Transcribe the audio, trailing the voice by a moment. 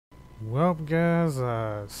Well, guys,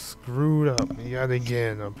 I screwed up yet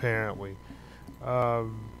again, apparently.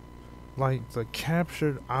 Um, like, the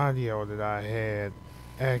captured audio that I had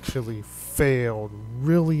actually failed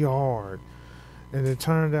really hard. And it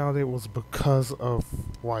turned out it was because of,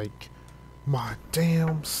 like, my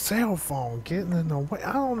damn cell phone getting in the way.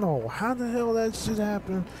 I don't know how the hell that shit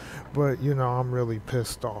happened, but, I'm really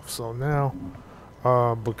pissed off. So now,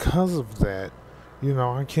 because of that,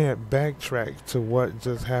 I can't backtrack to what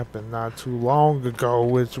just happened not too long ago,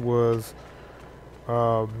 which was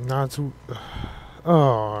not too.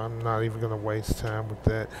 Oh, I'm not even gonna waste time with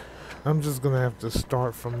that. I'm just gonna have to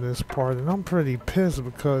start from this part, and I'm pretty pissed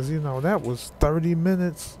because that was 30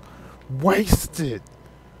 minutes wasted.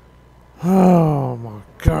 Oh my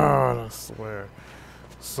god, I swear.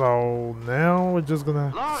 So now we're just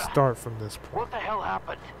gonna start from this point. What the hell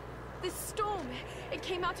happened? This storm, it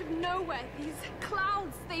came out of nowhere. These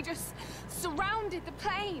clouds, they just surrounded the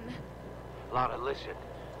plane. Lara, listen.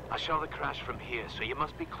 I saw the crash from here, so you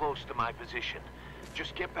must be close to my position.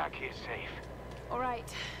 Just get back here safe. All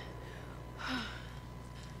right.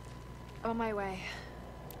 On my way.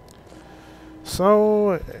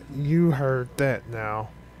 So you heard that now.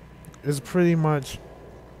 It's pretty much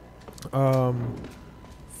found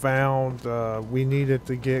we needed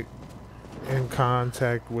to get in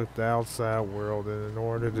contact with the outside world, and in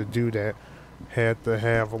order to do that had to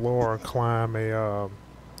have Laura climb a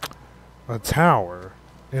tower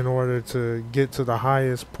in order to get to the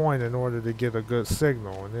highest point in order to get a good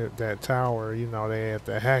signal. And that tower, they had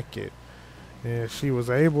to hack it, and she was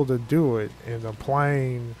able to do it, and the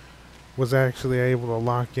plane was actually able to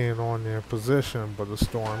lock in on their position, but the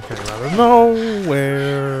storm came out of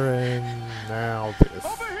nowhere, and now this.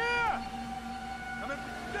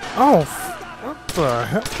 Oh, what the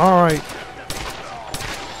hell? Alright.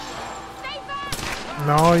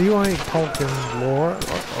 No, you ain't poking, Laura.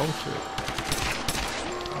 Oh shit.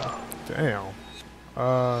 Damn.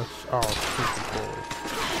 Oh, stupid boy.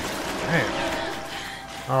 Damn.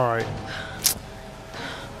 Alright.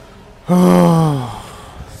 Oh,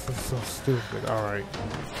 this is so stupid. Alright.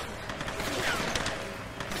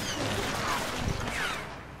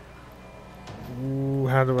 Ooh,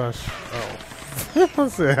 how do I I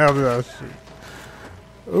said, how did I shoot?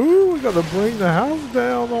 Ooh, we gotta bring the house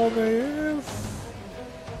down on their ass.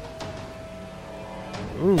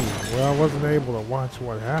 Ooh, well, I wasn't able to watch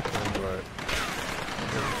what happened, but...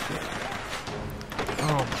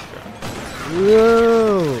 Oh, my God.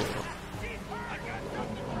 Whoa!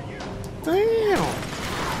 Damn!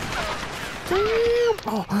 Damn!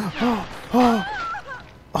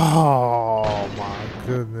 Oh, my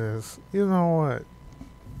goodness. You know what?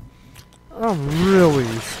 I'm really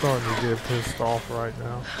starting to get pissed off right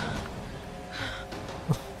now.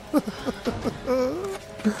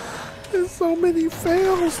 There's so many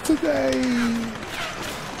fails today.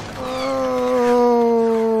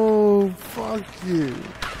 Oh, fuck you.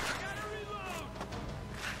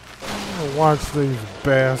 I'm gonna watch these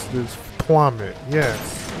bastards plummet.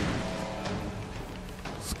 Yes.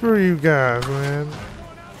 Screw you guys, man.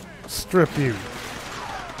 Strip you.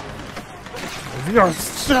 Of your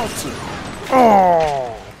shelter.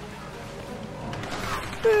 Oh!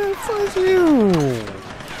 Man, fuck you!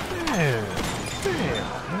 Man, damn,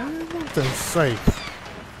 man, nothing's safe.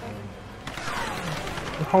 I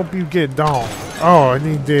hope you get down. Oh, and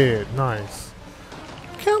he did. Nice.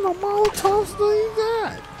 What kind of Molotovs do you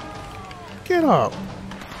got? Get up.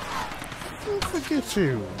 Forget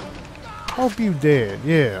you. Hope you dead.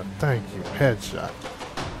 Yeah, thank you. Headshot.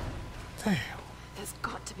 Damn. There's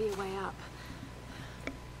got to be a way up.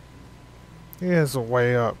 Here's a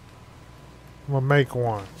way up. I'm gonna make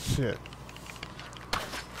one. Shit.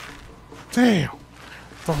 Damn.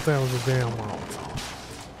 Thought that was a damn Molotov.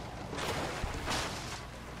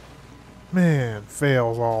 Man,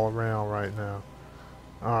 fails all around right now.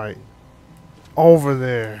 Alright. Over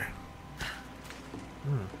there.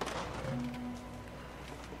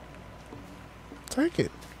 Take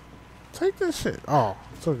it. Take that shit. Oh,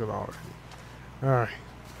 took it already. Alright.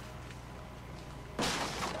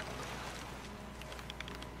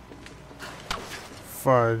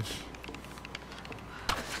 Fudge.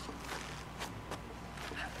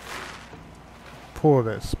 Pull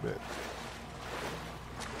that spit.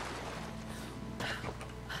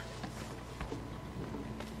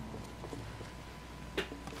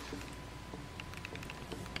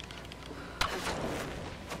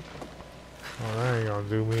 Oh, that ain't gonna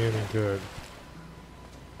do me any good.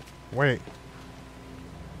 Wait.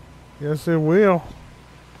 Yes, it will.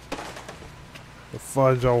 The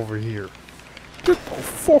fudge over here. Get the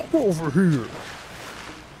fuck over here.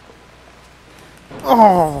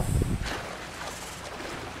 Oh.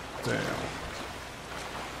 Damn.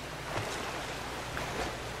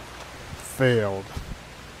 Failed.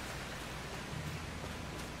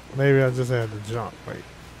 Maybe I just had to jump. Wait.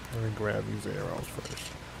 Let me grab these arrows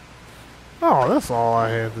first. Oh, that's all I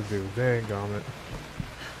had to do. Dadgummit.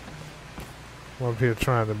 I'm up here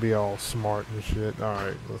trying to be all smart and shit.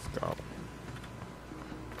 Alright, let's go.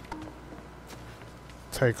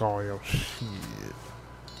 Take all your shit.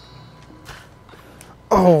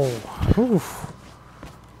 Oh! Oof.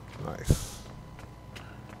 Nice.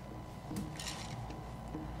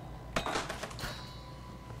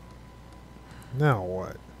 Now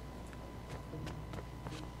what?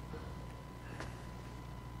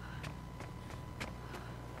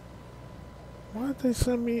 Why'd they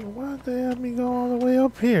send me? Why'd they have me go all the way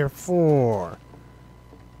up here for?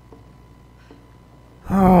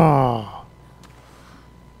 Oh.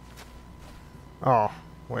 Oh,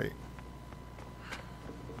 wait.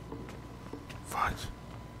 Fudge.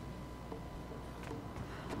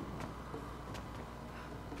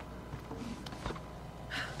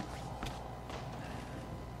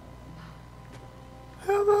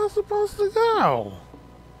 How am I supposed to go?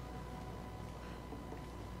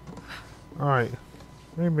 Alright,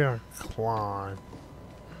 maybe I'll climb.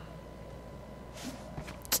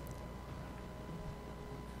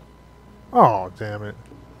 Oh, damn it.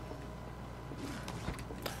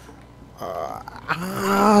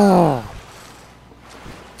 Ow!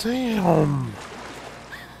 Damn!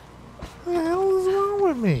 What the hell is wrong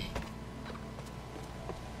with me?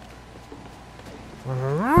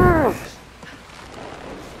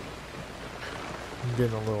 I'm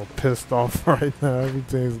getting a little pissed off right now.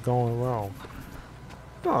 Everything's going wrong.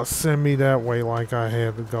 Don't send me that way like I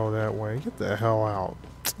had to go that way. Get the hell out.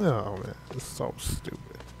 Oh man, it's so stupid.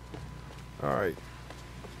 Alright.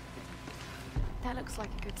 That looks like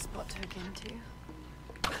a good spot to hook into.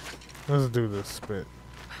 Let's do this spit.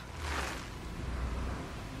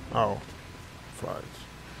 Oh. Fudge.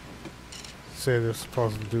 Said they're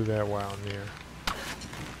supposed to do that while I'm near.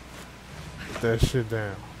 Put that shit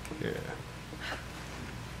down. Yeah.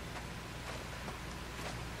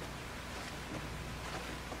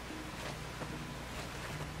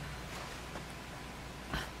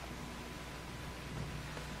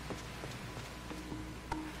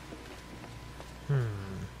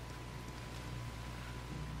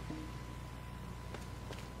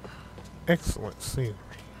 Excellent scenery.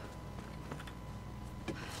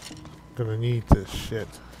 Gonna need this shit.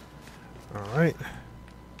 Alright.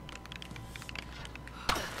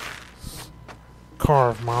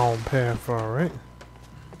 Carve my own path, alright.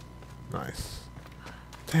 Nice.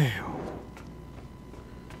 Damn.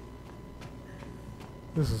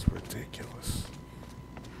 This is ridiculous.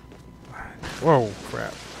 Alright. Whoa,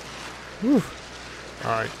 crap. Whew.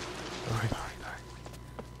 Alright. Alright, alright,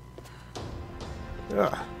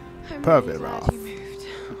 alright. Yeah. I'm Perfect, really glad Ralph. you moved.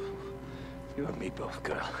 You and me both,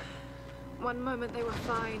 girl. One moment they were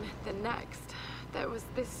fine, the next, there was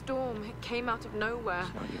this storm. It came out of nowhere.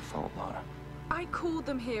 It's not your fault, Laura. I called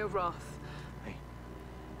them here, Roth. Hey,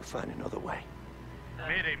 we'll find another way.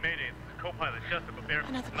 Mayday, mayday. This is co-pilot Jessup of Air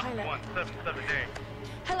Another pilot. 177A.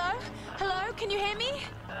 Hello? Hello? Can you hear me?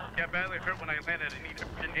 Got badly hurt when I landed and needed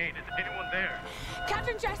urgent aid. Is anyone there?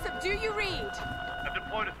 Captain Jessup, do you read? I've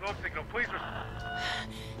deployed a smoke signal. Please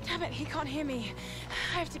Damn it, he can't hear me.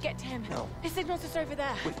 I have to get to him. No. His signal's just over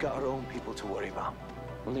there. We've got our own people to worry about.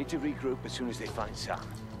 We'll need to regroup as soon as they find Sam.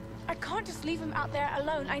 I can't just leave him out there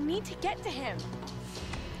alone. I need to get to him.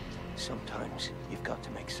 Sometimes you've got to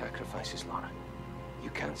make sacrifices, Laura. You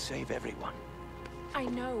can't save everyone. I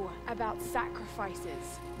know about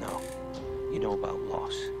sacrifices. No, you know about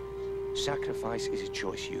loss. Sacrifice is a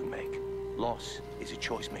choice you make. Loss is a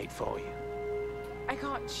choice made for you. I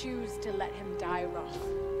can't choose to let him die, Roth.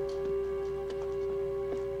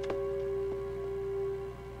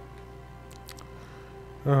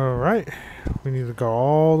 Alright. We need to go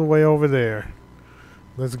all the way over there.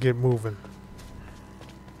 Let's get moving.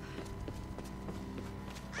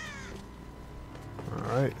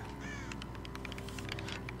 Alright.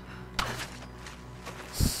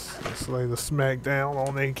 Let's lay the smack down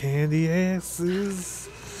on their candy asses.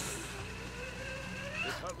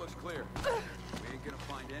 This hut looks clear. We ain't gonna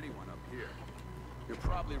find anyone up here. You're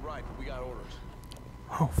probably right, but we got orders.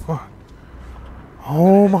 Oh, fuck.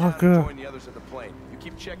 Oh my god. Join the others at the plane. You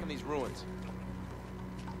keep checking these ruins.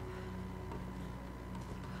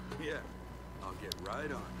 Yeah, I'll get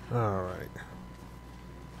right on. Alright.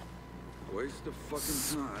 Waste of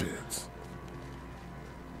fucking time. Spit.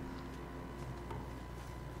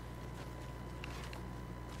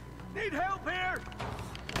 Need help here!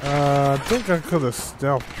 I think I could have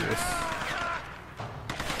stealthed this.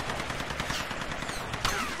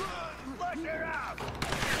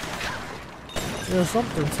 Yeah,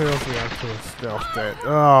 something tells me I could have stealthed that.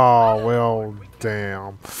 Oh, well,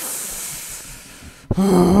 damn.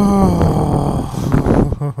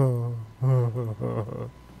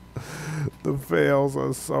 The fails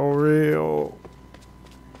are so real.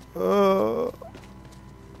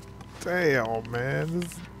 Damn, man.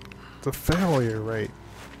 This, the failure rate.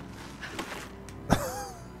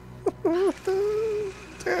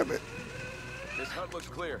 Damn it. This hut looks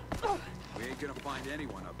clear. We ain't gonna find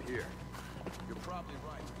anyone up here. You're probably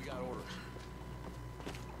right. We got orders.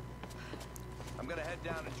 I'm gonna head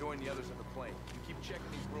down and join the others on the plane. You keep checking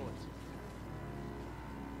these ruins.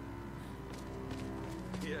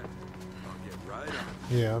 Yeah. I'll get right on.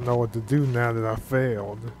 Yeah, I know what to do now that I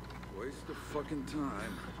failed. Waste of fucking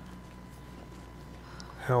time.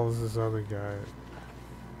 Hell is this other guy?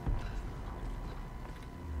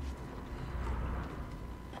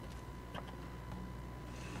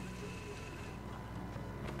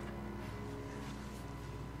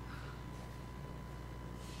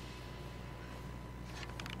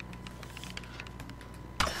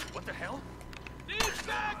 What the hell?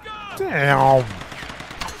 Damn!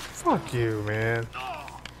 Fuck you, man.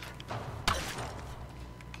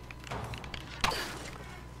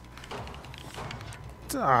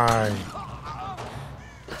 Die.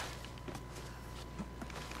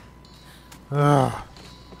 Ah.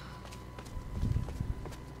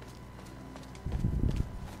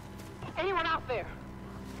 Anyone out there?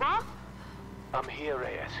 Ross? I'm here,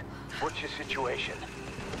 Reyes. What's your situation?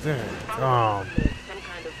 Damn. Some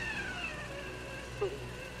kind of city.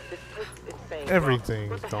 This place is insane.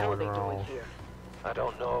 Everything's What the hell are going they doing wrong. here? I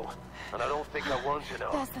don't know. And I don't think I want to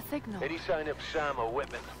know. There's the signal. Any sign of Sam or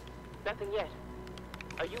Whitman? Nothing yet.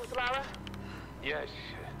 Are you with Lara? Yes.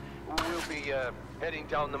 We'll be heading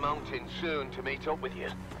down the mountain soon to meet up with you.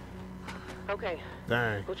 Okay.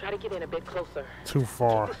 Dang. We'll try to get in a bit closer. Too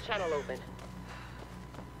far. Keep this channel open.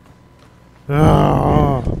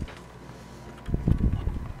 Ah.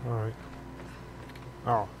 Alright.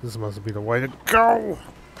 Oh, this must be the way to go.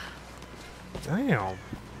 Damn. I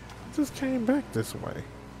just came back this way.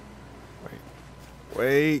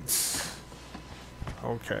 Wait.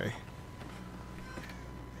 Okay.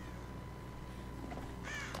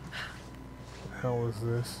 The hell is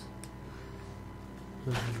this?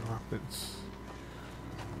 Rockets.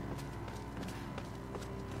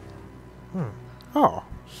 Oh,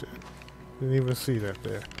 shit. Didn't even see that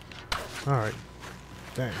there. Alright.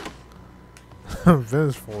 Dang.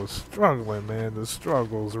 Vengeful is struggling, man. The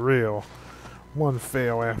struggle's real. One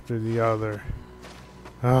fail after the other.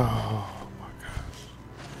 Oh my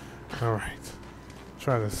gosh. Alright.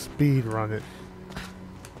 Try to speed run it.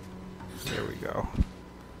 There we go.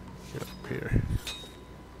 Get up here.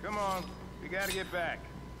 Come on, we gotta get back.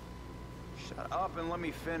 Shut up and let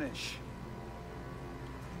me finish.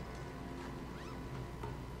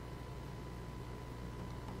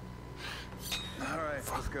 All right,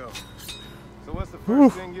 let's go. So what's the Oof.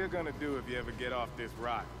 first thing you're gonna do if you ever get off this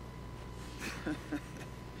rock?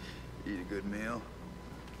 Eat a good meal.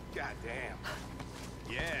 Goddamn.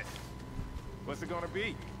 Yes. What's it gonna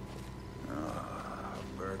be?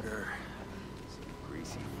 Burger, some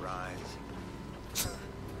greasy fries,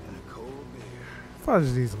 and a cold beer.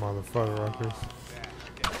 Fudge these motherfuckers.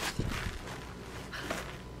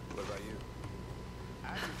 What about you? I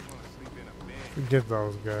just wanna sleep in a bed. Forget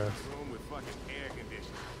those guys. Room with fucking air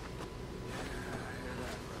conditioning.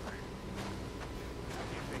 I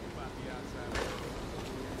can't think about the outside world.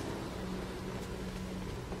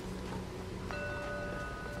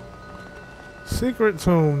 Secret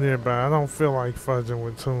tomb nearby. I don't feel like fudging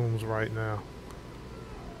with tombs right now.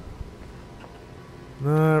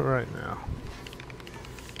 Not right now.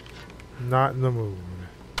 Not in the mood.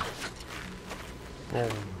 Boom.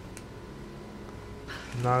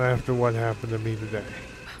 Not after what happened to me today.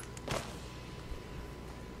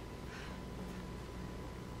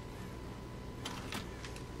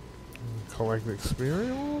 Collect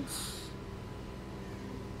experience.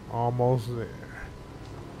 Almost there.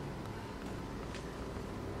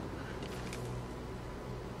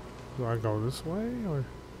 Do I go this way or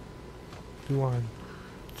do I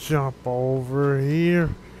jump over here?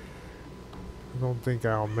 I don't think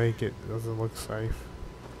I'll make it. Doesn't look safe.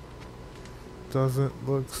 Doesn't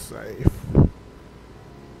look safe.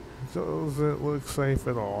 Doesn't look safe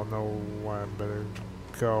at all. No, I better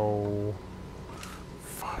go.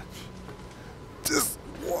 Fudge. This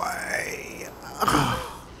way.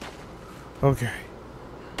 Okay.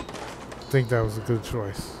 I think that was a good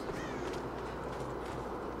choice.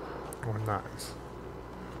 Or not.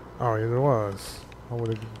 Oh, yeah, there was. I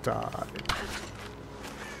would have died.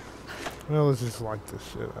 Well, let's just light the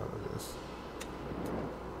shit out of this.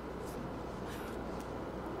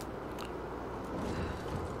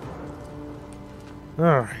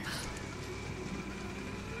 Alright.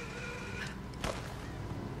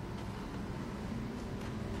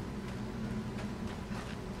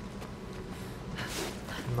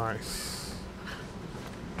 Nice.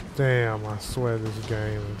 Damn, I swear this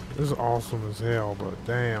game is awesome as hell, but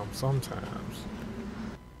damn, sometimes.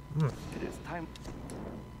 It is time.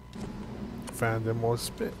 Find them more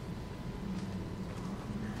spit.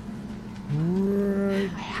 Right.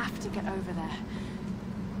 I have to get over there.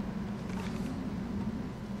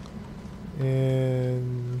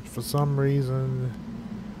 And for some reason...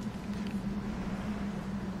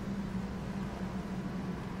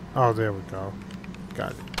 Oh, there we go.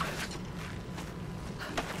 Got it.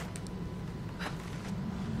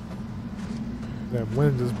 That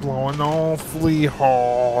wind is blowing awfully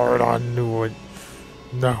hard. I knew it.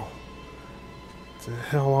 No. Get the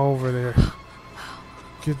hell over there.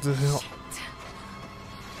 Get the hell...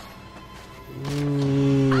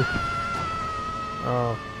 Ooh.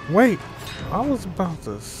 Wait. I was about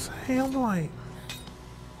to say, I'm like...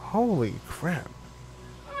 Holy crap.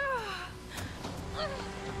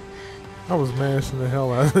 I was mashing the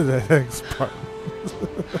hell out of that X button.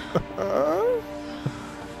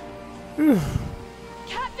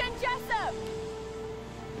 Captain Jessup!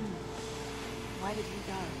 Why did he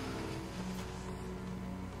go?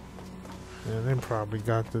 Yeah, they probably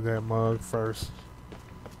got to that mug first.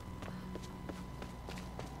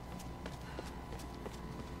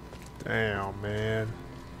 Damn, man.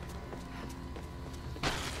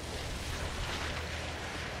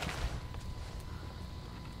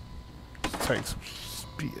 Let's take some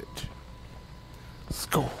speed. Let's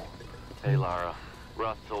go. Hey, Lara.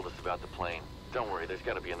 Roth told us about the plane. Don't worry, there's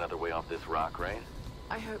got to be another way off this rock, right?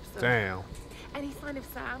 I hope so. Damn. Any sign of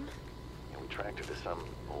Sam? And we tracked her to some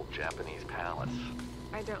old Japanese palace.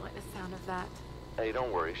 I don't like the sound of that. Hey,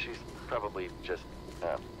 don't worry, she's probably just,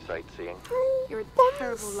 sightseeing. You're a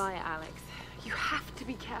terrible liar, Alex. You have to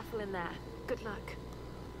be careful in there. Good luck.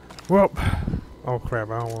 Well, oh crap,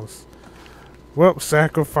 I almost... Well,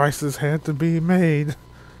 sacrifices had to be made.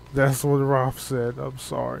 That's what Roth said. I'm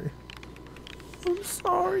sorry. I'm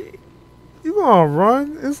sorry. You gonna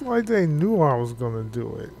run? It's like they knew I was gonna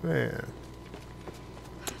do it, man.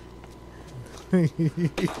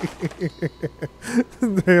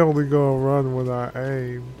 They only gonna run when I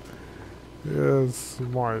aim. Yeah,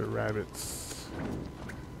 smart rabbits.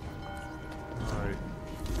 Alright.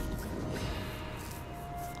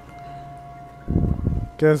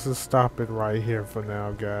 Guess let's stop it right here for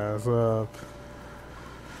now, guys. The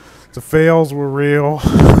fails were real.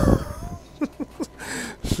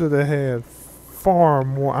 Should have had far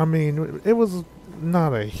more. I mean, it was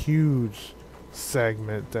not a huge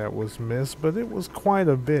segment that was missed, but it was quite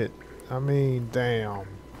a bit. I mean, damn.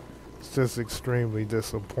 It's just extremely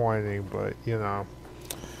disappointing, but you know,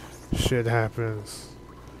 shit happens.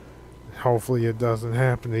 Hopefully it doesn't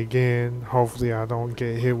happen again. Hopefully I don't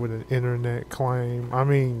get hit with an internet claim. I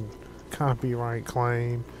mean, copyright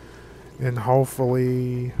claim. And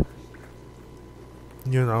hopefully,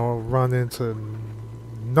 you know, run into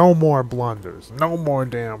no more blunders. No more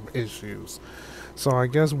damn issues. So I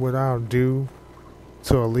guess what I'll do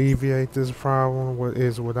to alleviate this problem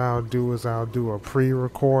is I'll do a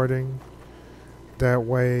pre-recording. That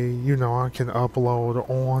way, you know, I can upload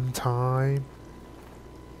on time.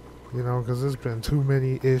 You know, because there's been too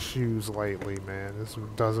many issues lately, man. This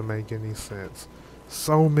doesn't make any sense.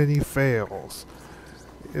 So many fails.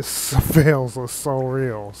 Fails are so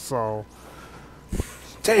real. So,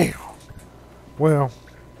 damn. Well,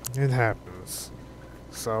 it happens.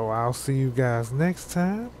 So, I'll see you guys next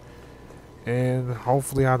time. And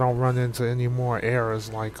hopefully I don't run into any more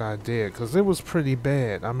errors like I did. Because it was pretty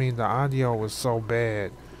bad. I mean, the audio was so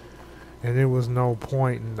bad. And there was no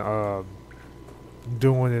point in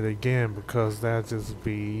doing it again, because that'd just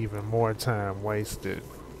be even more time wasted.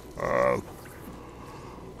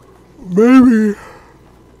 Maybe.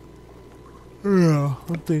 Yeah,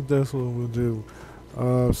 I think that's what we'll do.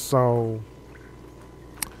 So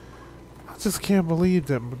I just can't believe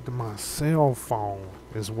that my cell phone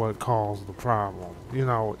is what caused the problem. You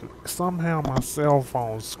know, somehow my cell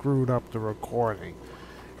phone screwed up the recording.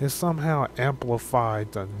 It somehow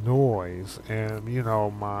amplified the noise, and you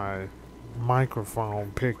know, my microphone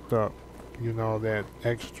picked up, you know, that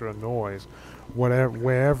extra noise.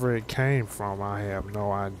 Wherever it came from, I have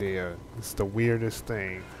no idea. It's the weirdest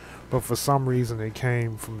thing. But for some reason it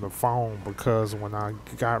came from the phone, because when I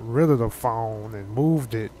got rid of the phone and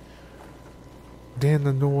moved it, then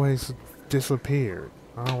the noise disappeared.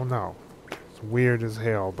 I don't know. It's weird as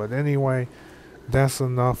hell. But anyway, that's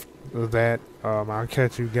enough of that. I'll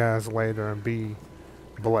catch you guys later, and be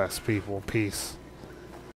blessed, people. Peace.